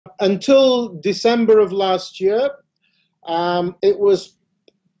until December of last year, it was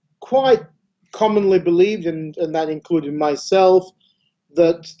quite commonly believed, and that included myself,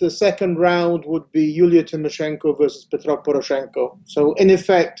 that the second round would be Yulia Tymoshenko versus Petro Poroshenko. So in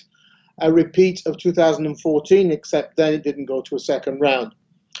effect, a repeat of 2014, except then it didn't go to a second round.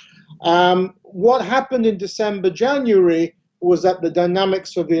 What happened in December, January was that the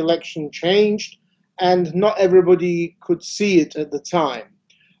dynamics of the election changed, and not everybody could see it at the time.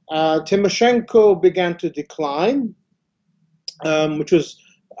 Tymoshenko began to decline, which was,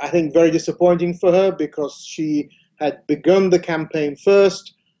 I think, very disappointing for her, because she had begun the campaign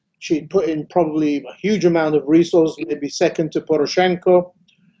first. She'd put in probably a huge amount of resources, maybe second to Poroshenko.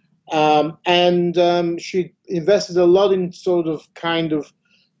 She invested a lot in sort of kind of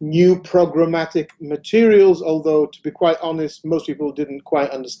new programmatic materials, although, to be quite honest, most people didn't quite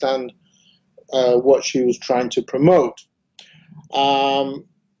understand what she was trying to promote.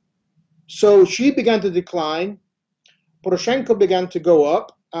 So she began to decline. Poroshenko began to go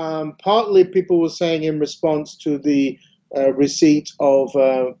up. Partly people were saying in response to the receipt of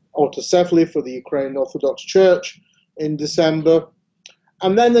autocephaly for the Ukrainian Orthodox Church in December.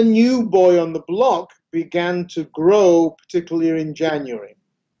 And then a new boy on the block began to grow, particularly in January.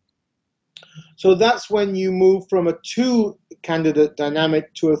 So that's when you move from a two-candidate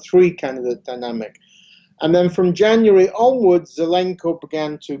dynamic to a three-candidate dynamic. And then from January onwards, Zelenko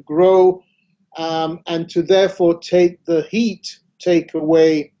began to grow and to therefore take the heat, take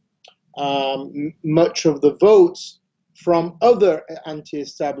away much of the votes from other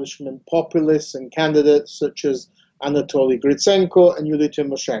anti-establishment populists and candidates such as Anatoly Gritsenko and Yulia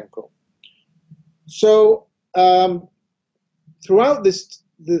Tymoshenko. So throughout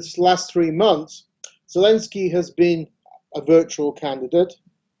this last 3 months, Zelensky has been a virtual candidate.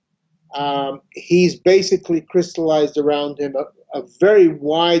 He's basically crystallized around him a very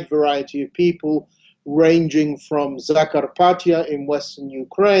wide variety of people, ranging from Zakarpattia in western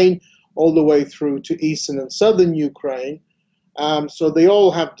Ukraine all the way through to eastern and southern Ukraine. So they all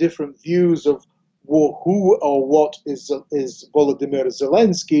have different views of who or what is Volodymyr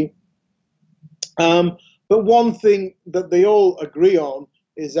Zelensky. But one thing that they all agree on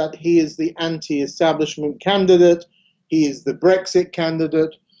is that he is the anti-establishment candidate, he is the Brexit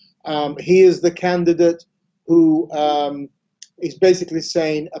candidate, he is the candidate who is basically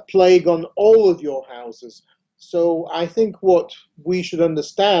saying a plague on all of your houses. So I think what we should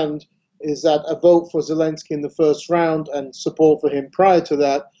understand is that a vote for Zelensky in the first round and support for him prior to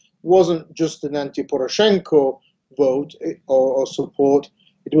that wasn't just an anti-Poroshenko vote or support.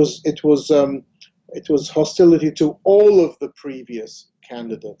 It was hostility to all of the previous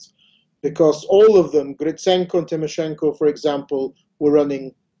candidates, because all of them, Gritsenko and Tymoshenko, for example, were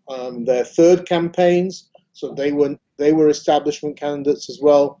running their third campaigns, so they were establishment candidates as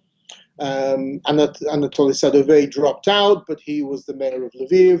well. Anatoly Sadovey dropped out, but he was the mayor of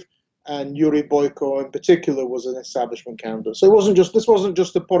Lviv, and Yuri Boyko in particular was an establishment candidate. So this wasn't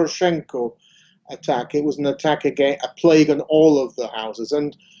just a Poroshenko attack, it was an attack against, a plague on all of the houses.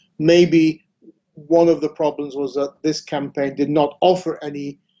 And maybe one of the problems was that this campaign did not offer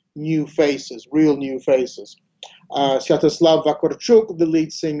any new faces, real new faces. Sviatoslav Vakarchuk, the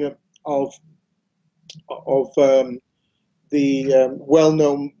lead singer of the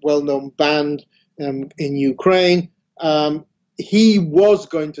well-known band in Ukraine, he was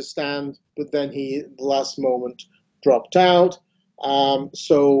going to stand, but then he, at the last moment, dropped out.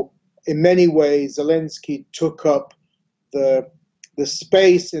 So in many ways, Zelensky took up the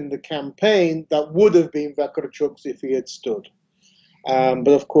space in the campaign that would have been Vakarchuk's if he had stood. But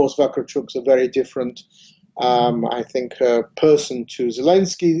of course, Vakarchuk's a very different, I think, person to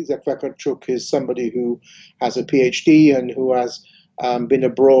Zelensky. Vakarchuk is somebody who has a PhD and who has been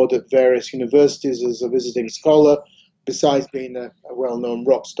abroad at various universities as a visiting scholar, besides being a well-known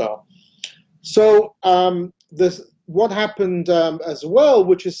rock star. So what happened as well,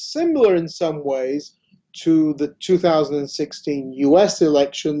 which is similar in some ways to the 2016 US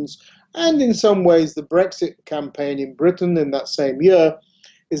elections, and in some ways the Brexit campaign in Britain in that same year,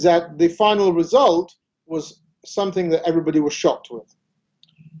 is that the final result was something that everybody was shocked with.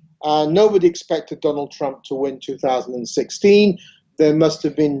 Nobody expected Donald Trump to win 2016. There must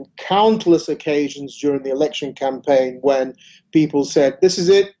have been countless occasions during the election campaign when people said, this is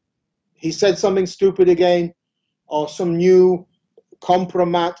it, he said something stupid again, or some new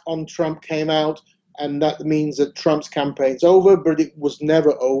compromat on Trump came out, and that means that Trump's campaign's over, but it was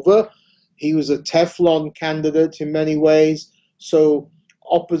never over. He was a Teflon candidate in many ways, so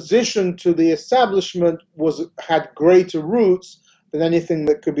opposition to the establishment had greater roots than anything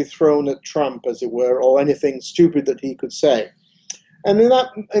that could be thrown at Trump, as it were, or anything stupid that he could say. And in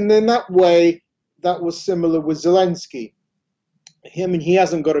that way, that was similar with Zelensky. I mean, he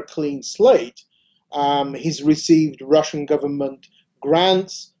hasn't got a clean slate. He's received Russian government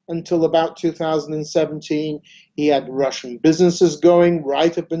grants until about 2017. He had Russian businesses going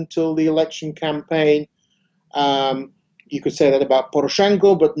right up until the election campaign. You could say that about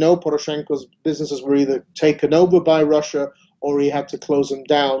Poroshenko, but no, Poroshenko's businesses were either taken over by Russia or he had to close them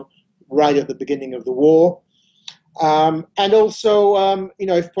down right at the beginning of the war. And also,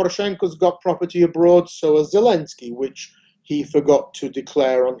 if Poroshenko's got property abroad, so has Zelensky, which he forgot to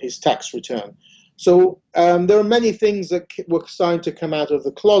declare on his tax return. So there are many things that were starting to come out of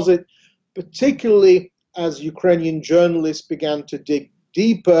the closet, particularly as Ukrainian journalists began to dig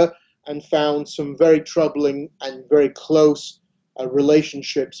deeper and found some very troubling and very close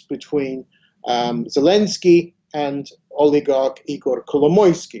relationships between Zelensky and oligarch Igor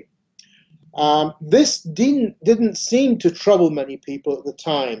Kolomoisky. This didn't seem to trouble many people at the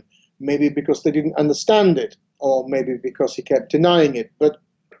time, maybe because they didn't understand it, or maybe because he kept denying it. But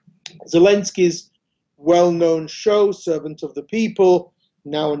Zelensky's well-known show, Servant of the People,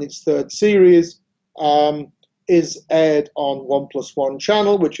 now in its third series, is aired on 1+1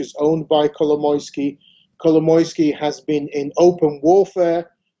 channel, which is owned by Kolomoisky. Kolomoisky has been in open warfare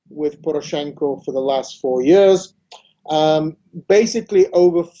with Poroshenko for the last 4 years, basically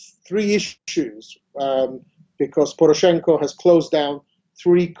over three issues, because Poroshenko has closed down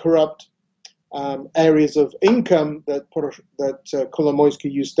three corrupt areas of income that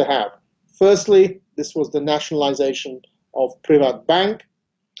Kolomoisky used to have. Firstly, this was the nationalization of Privat Bank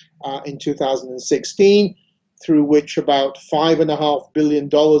in 2016, through which about $5.5 billion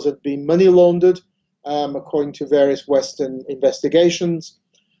had been money laundered, according to various Western investigations.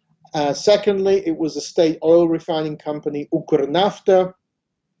 Secondly, it was a state oil refining company, Ukernafta,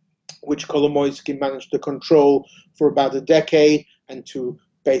 which Kolomoisky managed to control for about a decade and to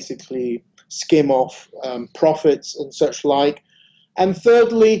basically skim off profits and such like. And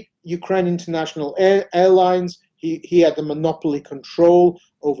thirdly, Ukraine International Airlines. He had the monopoly control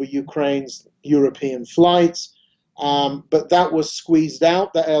over Ukraine's European flights, but that was squeezed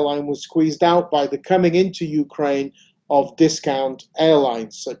out. The airline was squeezed out by the coming into Ukraine of discount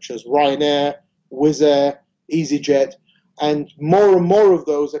airlines such as Ryanair, Wizz Air, EasyJet, and more of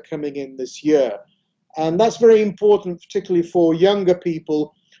those are coming in this year. And that's very important, particularly for younger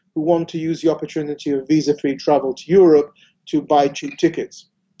people who want to use the opportunity of visa-free travel to Europe to buy cheap tickets.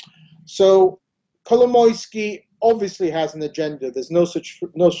 So Kolomoisky obviously has an agenda. There's no such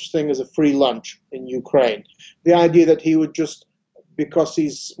thing as a free lunch in Ukraine. The idea that he would just, because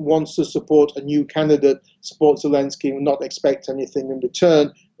he wants to support a new candidate, support Zelensky and not expect anything in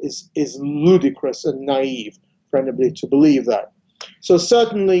return is ludicrous and naive for anybody to believe that. So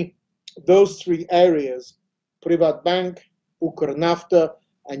certainly those three areas, Privat Bank, Ukernafta,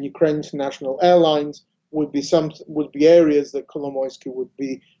 and Ukraine International Airlines, would be areas that Kolomoisky would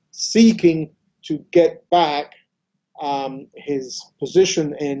be seeking to get back his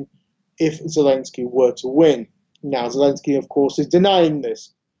position in if Zelensky were to win. Now, Zelensky, of course, is denying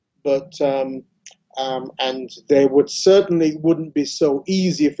this, but and there wouldn't be so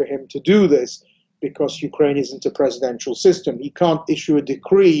easy for him to do this because Ukraine isn't a presidential system. He can't issue a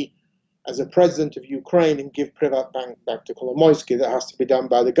decree as a president of Ukraine and give Privat Bank back to Kolomoisky. That has to be done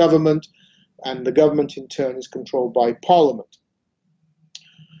by the government, and the government in turn is controlled by parliament.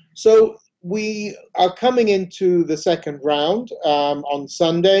 So we are coming into the second round on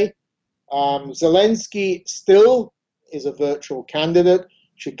Sunday. Zelensky still is a virtual candidate,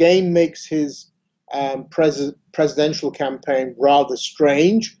 which again makes his presidential campaign rather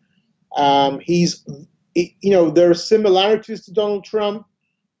strange. There are similarities to Donald Trump,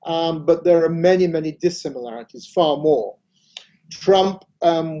 but there are many, many dissimilarities, far more. Trump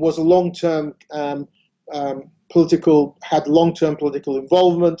was a long-term had long-term political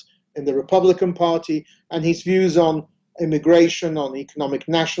involvement in the Republican Party, and his views on immigration, on economic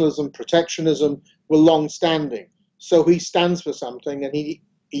nationalism, protectionism were long-standing. So he stands for something, and he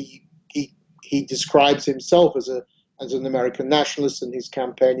describes himself as an American nationalist, and his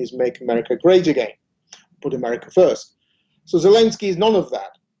campaign is "Make America Great Again," put America first. So Zelensky is none of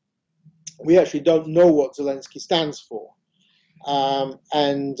that. We actually don't know what Zelensky stands for.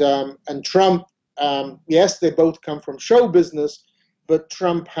 And Trump, yes, they both come from show business, but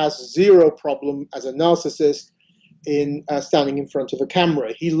Trump has zero problem as a narcissist in standing in front of a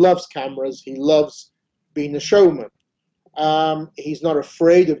camera. He loves cameras. He loves being a showman. He's not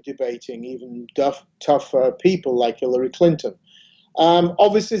afraid of debating even tough people like Hillary Clinton.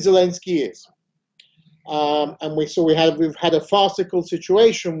 Obviously, Zelensky is. And we've had a farcical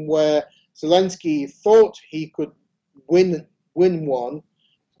situation where Zelensky thought he could win win one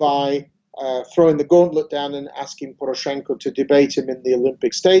by throwing the gauntlet down and asking Poroshenko to debate him in the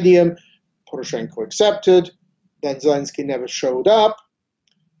Olympic Stadium. Poroshenko accepted. Then Zelensky never showed up.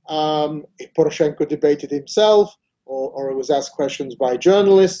 Poroshenko debated himself, or was asked questions by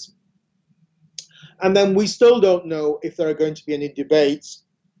journalists. And then we still don't know if there are going to be any debates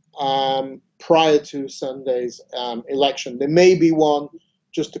prior to Sunday's election. There may be one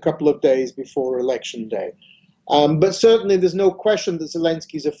just a couple of days before election day. But certainly there's no question that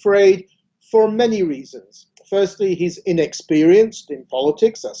Zelensky is afraid for many reasons. Firstly, he's inexperienced in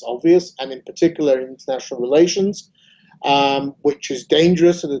politics, that's obvious, and in particular in international relations, which is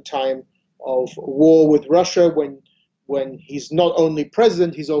dangerous at a time of war with Russia when he's not only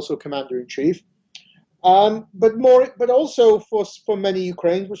president, he's also commander-in-chief. But also for many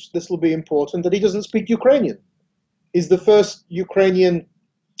Ukrainians, which this will be important, that he doesn't speak Ukrainian. He's the first Ukrainian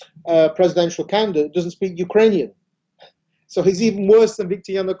presidential candidate who doesn't speak Ukrainian. So he's even worse than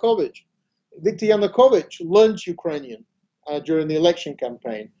Viktor Yanukovych. Viktor Yanukovych learned Ukrainian during the election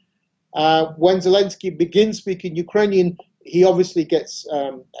campaign. When Zelensky begins speaking Ukrainian, he obviously gets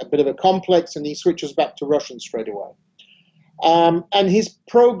a bit of a complex and he switches back to Russian straight away. And his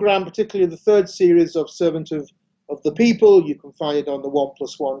program, particularly the third series of Servant of the People, you can find it on the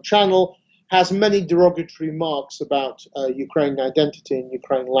 1+1 channel, has many derogatory remarks about Ukrainian identity and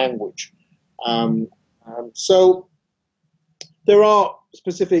Ukrainian language. So there are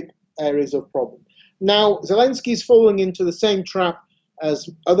specific areas of problem. Now, Zelensky is falling into the same trap as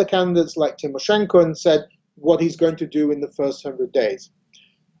other candidates like Tymoshenko and said what he's going to do in the first 100 days.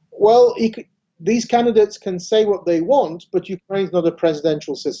 Well, these candidates can say what they want, but Ukraine's not a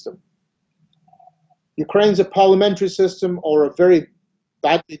presidential system. Ukraine's a parliamentary system or a very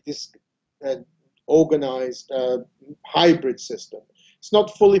badly organized hybrid system. It's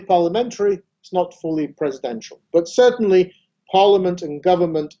not fully parliamentary, it's not fully presidential, but certainly parliament and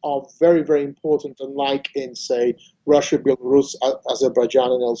government are very, very important, unlike in, say, Russia, Belarus,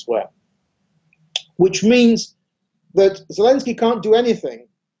 Azerbaijan, and elsewhere. Which means that Zelensky can't do anything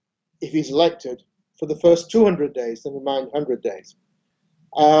if he's elected for the first 200 days, never mind 100 days.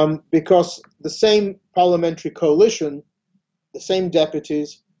 Because the same parliamentary coalition, the same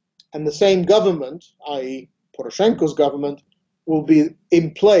deputies, and the same government, i.e. Poroshenko's government, will be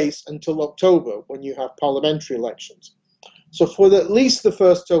in place until October when you have parliamentary elections. So for at least the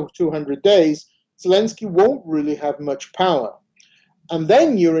first 200 days, Zelensky won't really have much power. And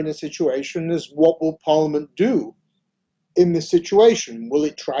then you're in a situation as what will Parliament do in this situation? Will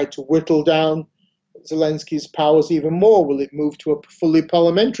it try to whittle down Zelensky's powers even more? Will it move to a fully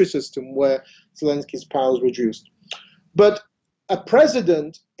parliamentary system where Zelensky's powers reduced? But a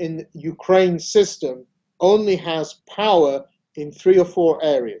president in Ukraine's system only has power in 3 or 4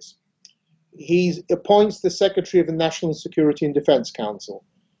 areas. He appoints the Secretary of the National Security and Defense Council.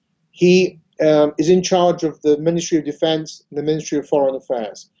 He is in charge of the Ministry of Defense, the Ministry of Foreign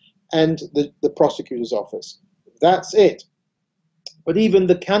Affairs, and the Prosecutor's Office. That's it. But even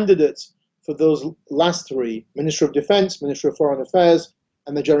the candidates for those last 3, Ministry of Defense, Ministry of Foreign Affairs,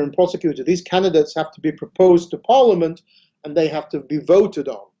 and the General Prosecutor, these candidates have to be proposed to Parliament and they have to be voted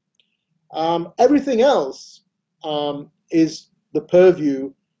on. Everything else is the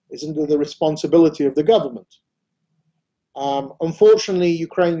purview, is under the responsibility of the government. Unfortunately,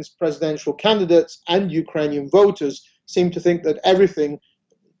 Ukraine's presidential candidates and Ukrainian voters seem to think that everything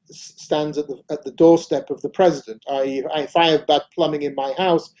stands at the doorstep of the president. If I have bad plumbing in my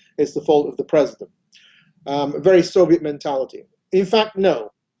house, it's the fault of the president. A very Soviet mentality. In fact,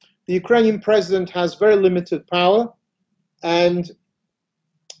 no. The Ukrainian president has very limited power, and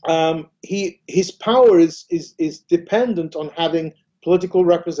his power is dependent on having political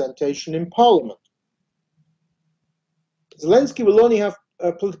representation in parliament. Zelensky will only have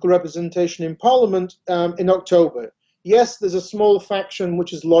political representation in parliament in October. Yes, there's a small faction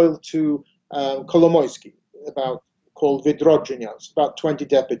which is loyal to Kolomoisky, called Vidrodzhenia. It's about 20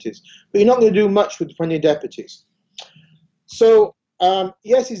 deputies. But you're not going to do much with 20 deputies. So,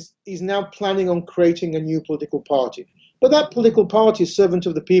 yes, he's now planning on creating a new political party. But that political party, Servant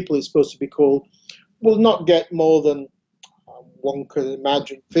of the People is supposed to be called, will not get more than, one could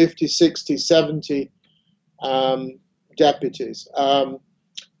imagine, 50, 60, 70 deputies.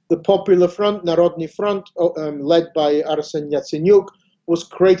 The Popular Front, Narodny Front, led by Arsen Yatsenyuk, was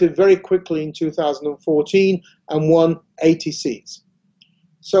created very quickly in 2014 and won 80 seats.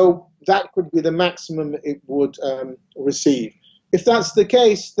 So that could be the maximum it would receive. If that's the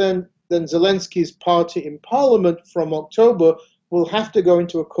case, then Zelensky's party in parliament from October will have to go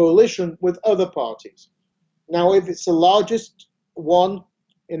into a coalition with other parties. Now, if it's the largest one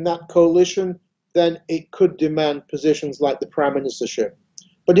in that coalition, then it could demand positions like the prime ministership.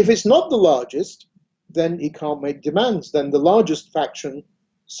 But if it's not the largest, then he can't make demands. Then the largest faction,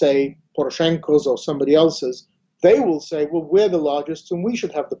 say Poroshenko's or somebody else's, they will say, well, we're the largest and we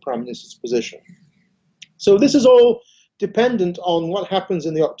should have the prime minister's position. So this is all dependent on what happens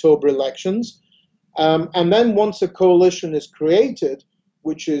in the October elections. And then once a coalition is created,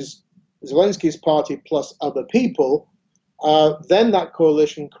 which is Zelensky's party plus other people, then that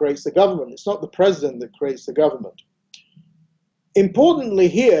coalition creates the government. It's not the president that creates the government. Importantly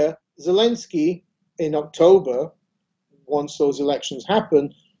here, Zelensky in October, once those elections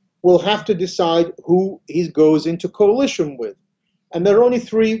happen, will have to decide who he goes into coalition with. And there are only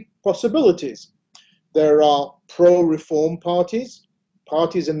three possibilities. There are pro-reform parties,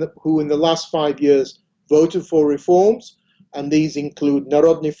 parties who in the last 5 years voted for reforms, and these include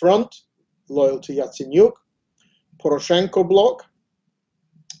Narodny Front, loyal to Yatsenyuk, Poroshenko Bloc,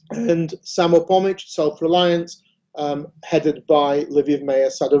 and Samopomych, Self-Reliance, headed by Lviv Mayor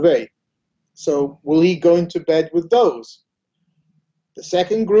Sadovey. So will he go into bed with those? The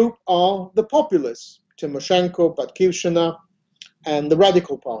second group are the populists, Tymoshenko, Batkivshina, and the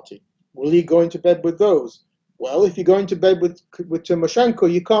Radical Party. Will he go into bed with those? Well, if you go into bed with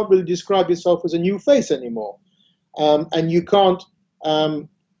Tymoshenko, you can't really describe yourself as a new face anymore. And you can't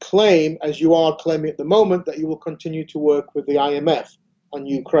claim, as you are claiming at the moment, that you will continue to work with the IMF on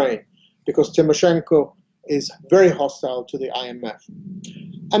Ukraine, because Tymoshenko is very hostile to the IMF.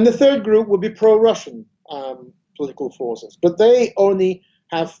 And the third group will be pro-Russian political forces, but they only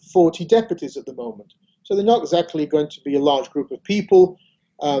have 40 deputies at the moment. So they're not exactly going to be a large group of people.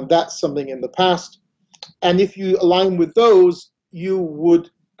 That's something in the past. And if you align with those, you would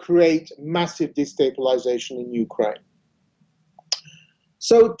create massive destabilization in Ukraine.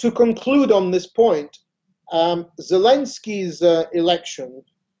 So to conclude on this point, Zelensky's election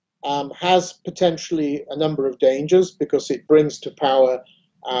has potentially a number of dangers because it brings to power,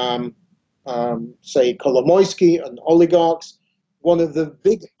 say, Kolomoisky and oligarchs. One of the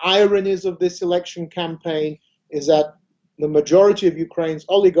big ironies of this election campaign is that the majority of Ukraine's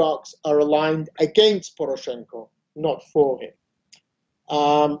oligarchs are aligned against Poroshenko, not for him.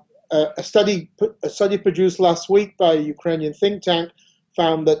 A study produced last week by a Ukrainian think tank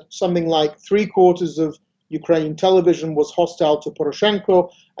found that something like 3/4 of Ukrainian television was hostile to Poroshenko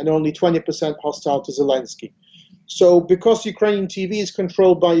and only 20% hostile to Zelensky. So because Ukrainian TV is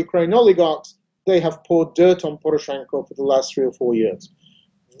controlled by Ukrainian oligarchs, they have poured dirt on Poroshenko for the last 3 or 4 years.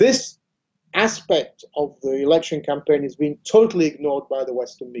 This aspect of the election campaign is being totally ignored by the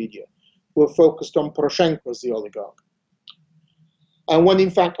Western media, who are focused on Poroshenko as the oligarch. And when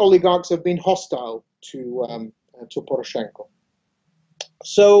in fact oligarchs have been hostile to Poroshenko.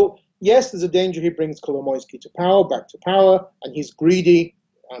 So yes, there's a danger he brings Kolomoisky to power, back to power, and he's greedy.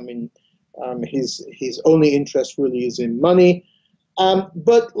 I mean, his only interest really is in money.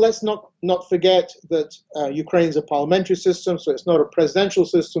 But let's not forget that Ukraine is a parliamentary system, so it's not a presidential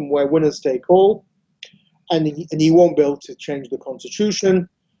system where winners take all, and he won't be able to change the constitution.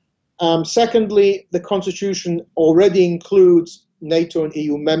 Secondly, the constitution already includes NATO and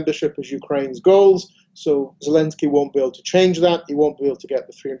EU membership as Ukraine's goals, so Zelensky won't be able to change that. He won't be able to get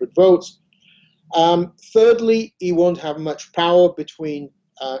the 300 votes. Thirdly, he won't have much power between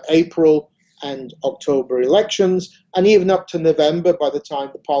April and October elections, and even up to November by the time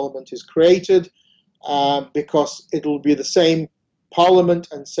the parliament is created, because it'll be the same parliament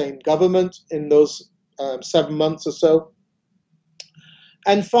and same government in those 7 months or so.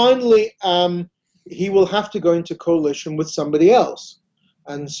 And finally, he will have to go into coalition with somebody else.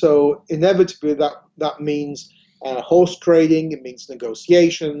 And so inevitably that means horse trading, it means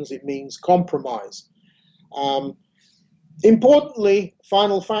negotiations, it means compromise. Importantly,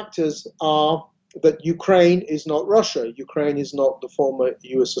 final factors are that Ukraine is not Russia. Ukraine is not the former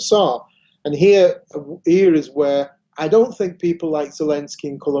USSR. And here is where I don't think people like Zelensky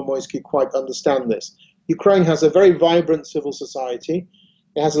and Kolomoisky quite understand this. Ukraine has a very vibrant civil society.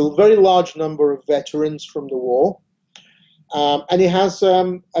 It has a very large number of veterans from the war. And it has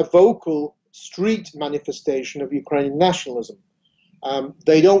a vocal street manifestation of Ukrainian nationalism.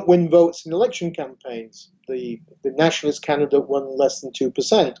 They don't win votes in election campaigns. The nationalist candidate won less than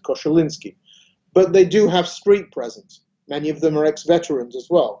 2%, Koshalinsky. But they do have street presence. Many of them are ex-veterans as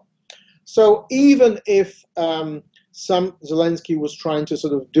well. So even if Zelensky was trying to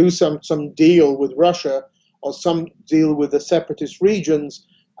sort of do some deal with Russia or some deal with the separatist regions,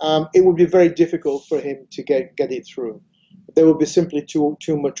 it would be very difficult for him to get it through. There would be simply too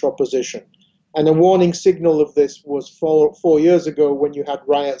much opposition. And a warning signal of this was 4 years ago when you had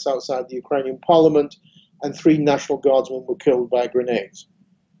riots outside the Ukrainian parliament and 3 National Guardsmen were killed by grenades.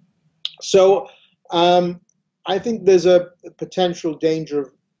 So I think there's a potential danger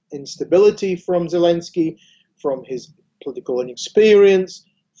of instability from Zelensky, from his political inexperience,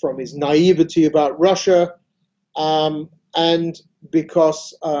 from his naivety about Russia, and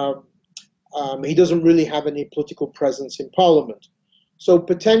because he doesn't really have any political presence in parliament. So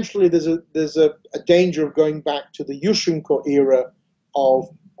potentially there's a danger of going back to the Yushchenko era of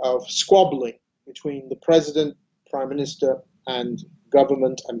squabbling between the president, prime minister, and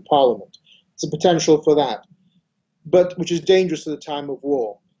government and parliament. It's a potential for that, but which is dangerous at the time of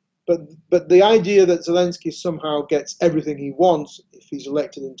war. But the idea that Zelensky somehow gets everything he wants if he's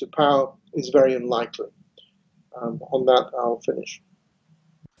elected into power is very unlikely. On that, I'll finish.